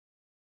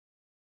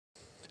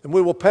And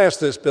we will pass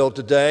this bill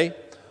today.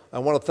 I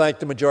want to thank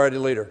the majority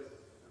leader.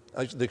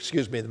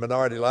 Excuse me, the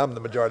minority leader. I'm the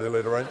majority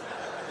leader, right?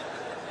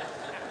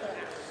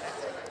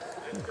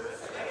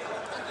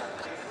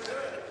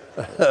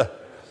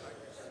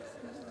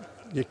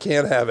 You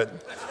can't have it.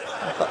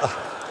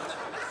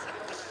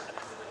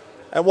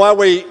 And while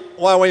we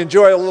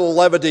enjoy a little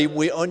levity,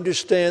 we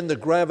understand the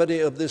gravity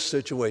of this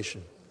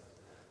situation.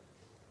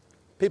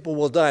 People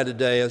will die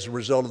today as a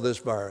result of this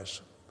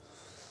virus.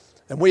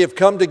 And we have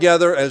come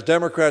together as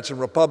Democrats and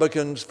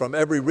Republicans from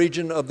every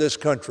region of this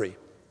country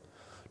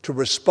to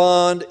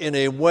respond in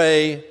a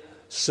way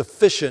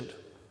sufficient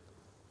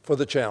for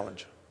the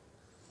challenge.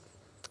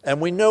 And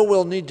we know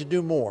we'll need to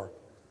do more.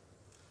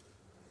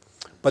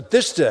 But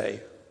this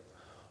day,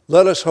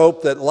 let us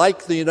hope that,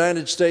 like the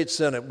United States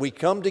Senate, we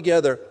come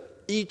together,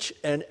 each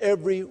and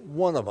every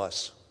one of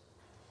us,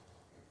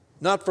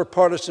 not for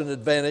partisan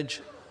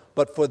advantage,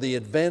 but for the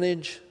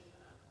advantage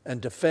and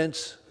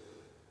defense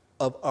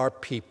of our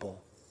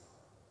people.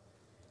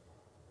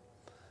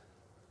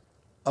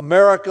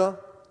 America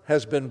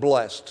has been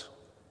blessed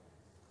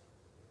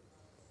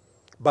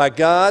by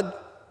God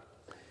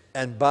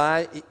and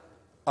by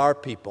our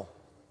people.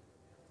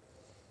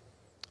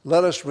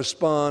 Let us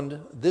respond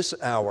this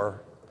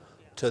hour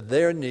to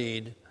their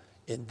need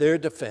in their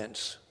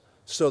defense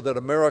so that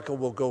America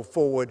will go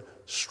forward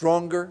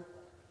stronger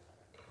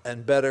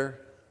and better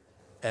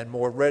and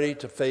more ready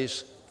to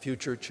face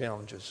future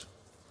challenges.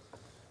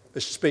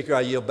 Mr. Speaker,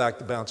 I yield back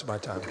the balance of my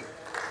time.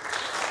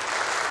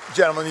 The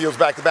gentleman yields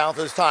back the balance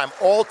of his time.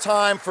 All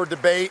time for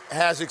debate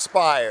has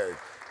expired.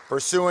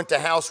 Pursuant to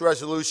House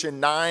Resolution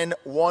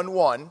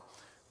 911,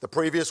 the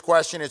previous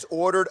question is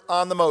ordered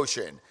on the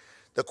motion.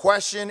 The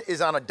question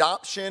is on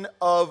adoption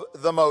of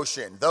the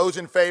motion. Those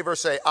in favor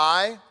say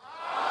aye.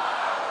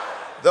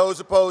 Aye. Those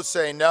opposed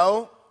say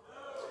no.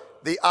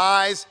 The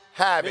ayes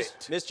have it.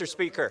 Mr.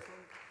 Speaker.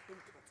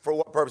 For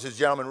what purposes,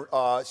 gentlemen,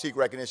 seek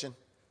recognition?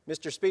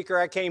 Mr. Speaker,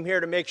 I came here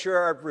to make sure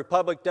our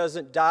republic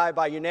doesn't die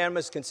by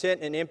unanimous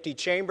consent in an empty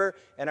chamber,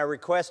 and I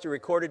request a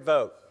recorded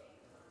vote.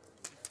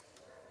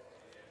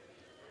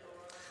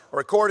 A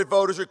recorded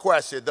vote is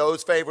requested.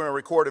 Those favoring a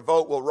recorded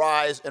vote will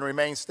rise and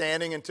remain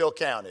standing until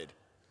counted.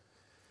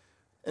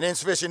 An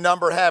insufficient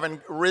number having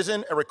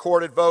risen, a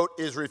recorded vote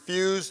is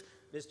refused.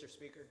 Mr.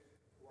 Speaker.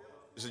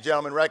 Is the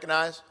gentleman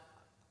recognized?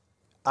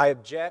 I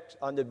object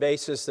on the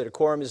basis that a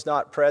quorum is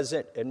not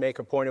present and make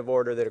a point of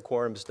order that a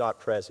quorum is not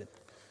present.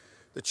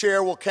 The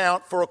chair will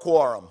count for a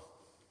quorum.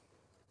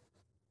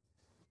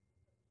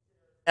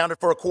 Counted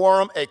for a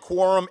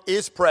quorum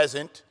is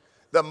present.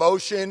 The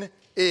motion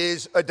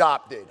is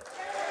adopted.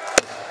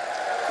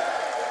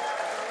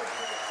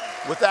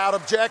 Without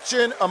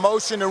objection, a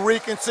motion to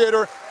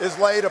reconsider is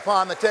laid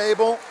upon the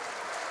table.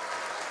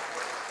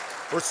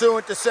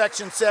 Pursuant to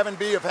Section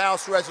 7B of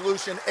House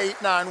Resolution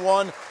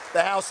 891,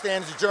 the House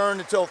stands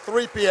adjourned until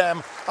 3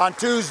 p.m. on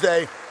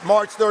Tuesday,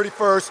 March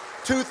 31st,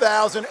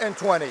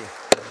 2020.